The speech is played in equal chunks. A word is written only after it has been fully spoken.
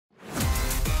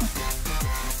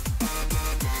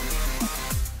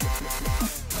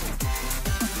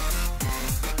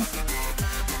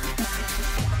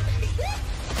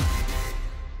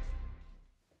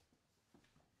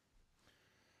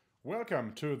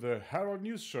welcome to the Herald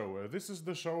New Show. This is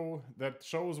the show that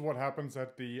shows what happens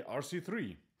at the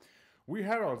RC3. We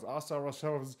Heralds asked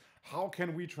ourselves, how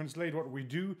can we translate what we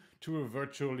do to a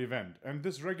virtual event? And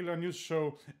this regular news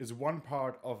show is one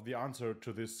part of the answer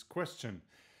to this question.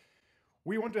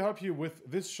 We want to help you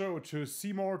with this show to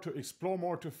see more, to explore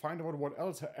more, to find out what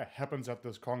else happens at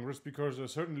this Congress, because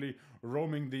certainly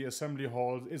roaming the assembly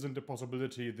halls isn't a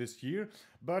possibility this year,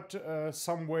 but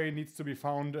some way needs to be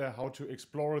found how to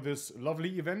explore this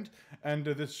lovely event, and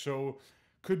this show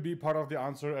could be part of the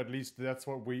answer. At least that's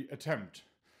what we attempt.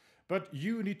 But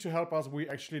you need to help us. We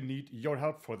actually need your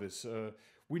help for this.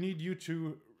 We need you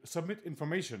to submit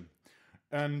information.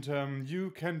 And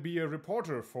you can be a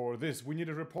reporter for this. We need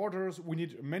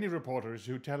many reporters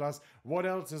who tell us what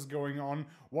else is going on,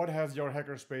 what has your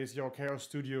hackerspace, your chaos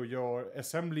studio, your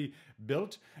assembly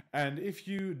built. And if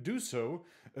you do so,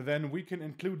 then we can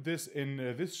include this in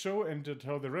this show and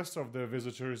tell the rest of the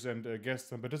visitors and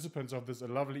guests and participants of this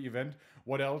lovely event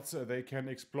what else they can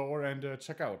explore and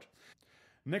check out.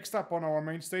 Next up on our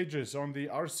main stages, on the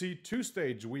RC2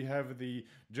 stage, we have the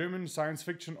German science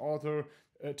fiction author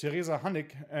Theresa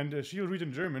Hannig, and she'll read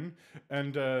in German,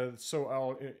 and so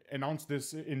I'll announce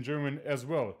this in German as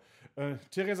well.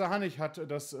 Theresa Hannig hat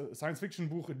das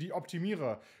Science-Fiction-Buch Die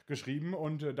Optimierer geschrieben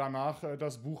und danach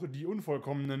das Buch Die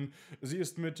Unvollkommenen. Sie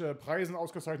ist mit Preisen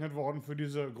ausgezeichnet worden für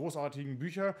diese großartigen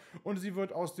Bücher und sie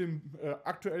wird aus dem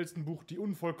aktuellsten Buch Die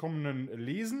Unvollkommenen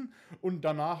lesen und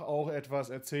danach auch etwas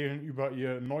erzählen über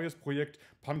ihr neues Projekt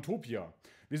Pantopia.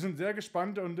 Wir sind sehr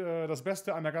gespannt und das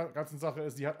Beste an der ganzen Sache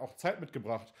ist, sie hat auch Zeit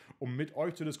mitgebracht, um mit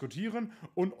euch zu diskutieren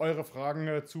und eure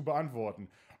Fragen zu beantworten.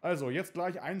 Also jetzt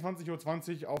gleich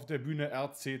 21:20 Uhr auf der Bühne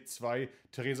RC2,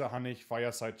 Theresa Hannig,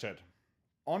 Fireside Chat.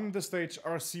 On the stage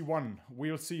RC1,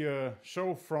 we'll see a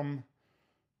show from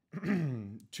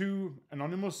two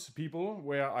anonymous people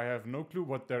where I have no clue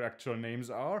what their actual names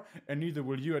are, and neither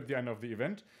will you at the end of the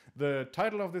event. The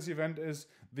title of this event is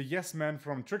The Yes Man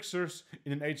from Tricksters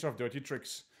in an Age of Dirty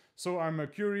Tricks. So I'm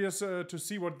curious to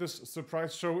see what this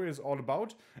surprise show is all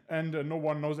about, and no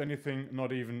one knows anything,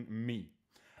 not even me.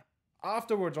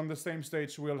 Afterwards, on the same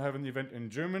stage, we'll have an event in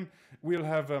German. We'll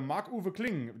have Marc-Uwe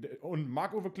Kling. Und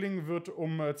Marc-Uwe Kling wird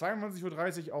um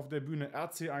 22:30 Uhr auf der Bühne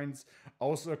RC1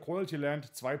 aus Quality Land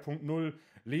 2.0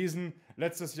 lesen.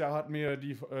 Letztes Jahr hat mir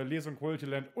die Lesung Quality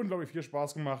Land unglaublich viel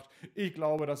Spaß gemacht. Ich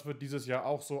glaube, das wird dieses Jahr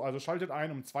auch so. Also schaltet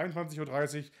ein um 22:30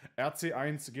 Uhr.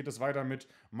 RC1 geht es weiter mit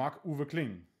Marc-Uwe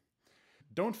Kling.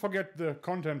 Don't forget the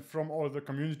content from all the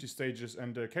community stages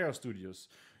and chaos studios.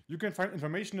 You can find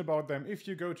information about them if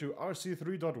you go to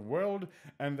rc3.world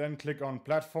and then click on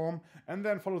platform and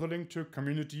then follow the link to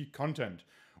community content.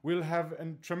 We'll have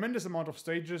a tremendous amount of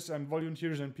stages and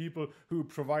volunteers and people who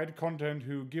provide content,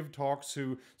 who give talks,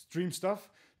 who stream stuff.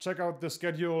 Check out the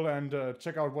schedule and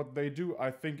check out what they do.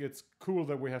 I think it's cool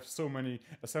that we have so many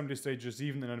assembly stages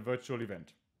even in a virtual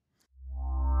event.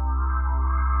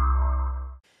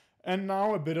 And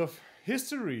now a bit of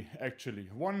history, actually.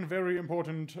 One very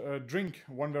important drink,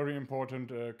 one very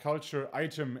important culture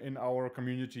item in our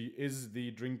community is the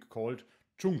drink called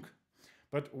Tschunk.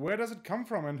 But where does it come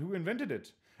from and who invented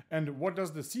it? And what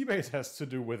does the seabase has to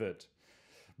do with it?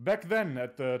 Back then,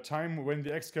 at the time when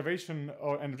the excavation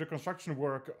and reconstruction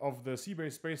work of the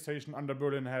seabase space station under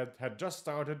Berlin had just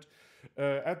started,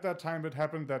 at that time it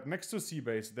happened that next to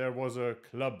seabase there was a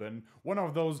club, and one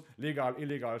of those legal,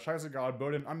 illegal, scheißegal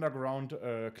Berlin underground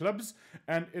clubs,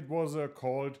 and it was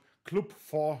called Club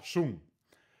Forschung.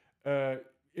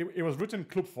 It was written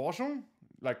Club Forschung,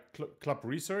 like club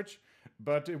research,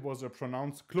 but it was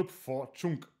pronounced Club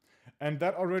Forschung. And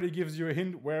that already gives you a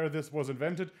hint where this was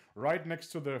invented, right next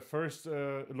to the first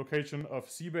location of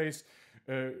seabase,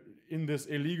 in this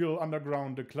illegal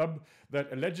underground club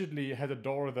that allegedly had a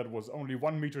door that was only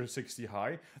 1.60 meters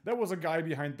high. There was a guy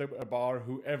behind the bar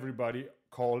who everybody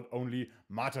called only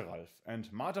Mate Ralf.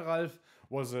 And Mate Ralf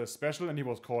was special, and he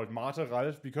was called Mate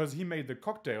Ralf because he made the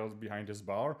cocktails behind his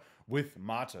bar with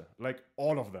mate, like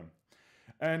all of them.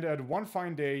 And at one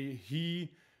fine day,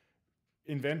 he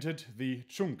invented the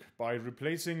Tschunk by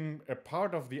replacing a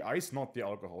part of the ice, not the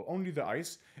alcohol, only the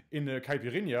ice, in a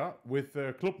caipirinha with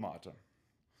Club Mate.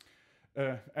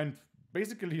 And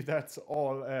basically that's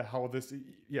all how this,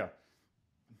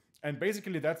 and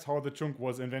basically that's how the Tschunk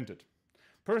was invented.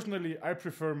 Personally, I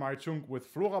prefer my Tschunk with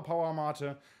Flora Power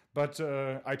Mate, but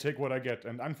I take what I get,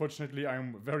 and unfortunately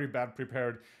I'm very bad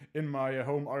prepared. In my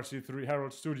home RC3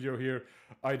 Herald studio here,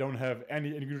 I don't have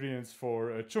any ingredients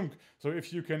for Tschunk, so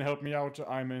if you can help me out,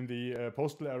 I'm in the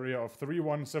postal area of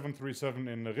 31737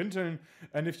 in Rinteln,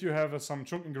 and if you have some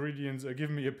Tschunk ingredients,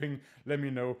 give me a ping, let me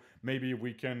know, maybe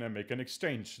we can make an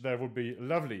exchange, that would be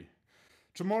lovely.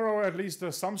 Tomorrow, at least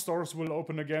some stores will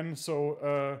open again,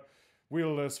 so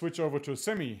we'll switch over to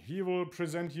Semi. He will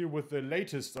present you with the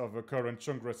latest of current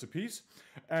Tschunk recipes,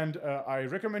 and I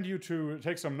recommend you to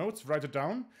take some notes, write it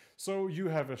down, so you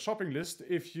have a shopping list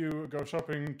if you go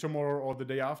shopping tomorrow or the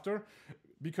day after,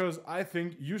 because I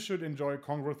think you should enjoy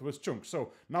Kongress with Tschunk.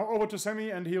 So now over to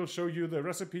Semi, and he'll show you the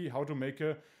recipe how to make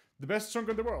the best Tschunk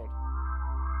in the world.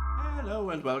 Hello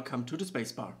and welcome to the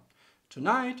Spacebar.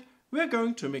 Tonight we're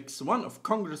going to mix one of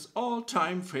Kongress'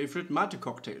 all-time favorite mate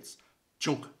cocktails,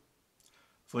 Tschunk.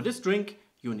 For this drink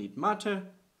you need mate,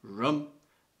 rum,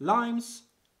 limes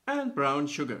and brown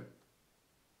sugar.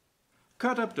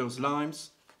 Cut up those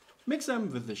limes, mix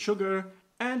them with the sugar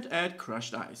and add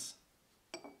crushed ice.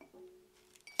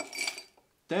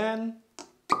 Then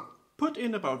put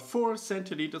in about 4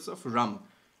 centiliters of rum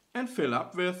and fill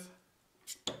up with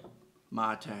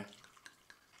mate.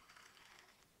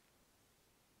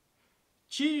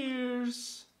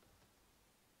 Cheers!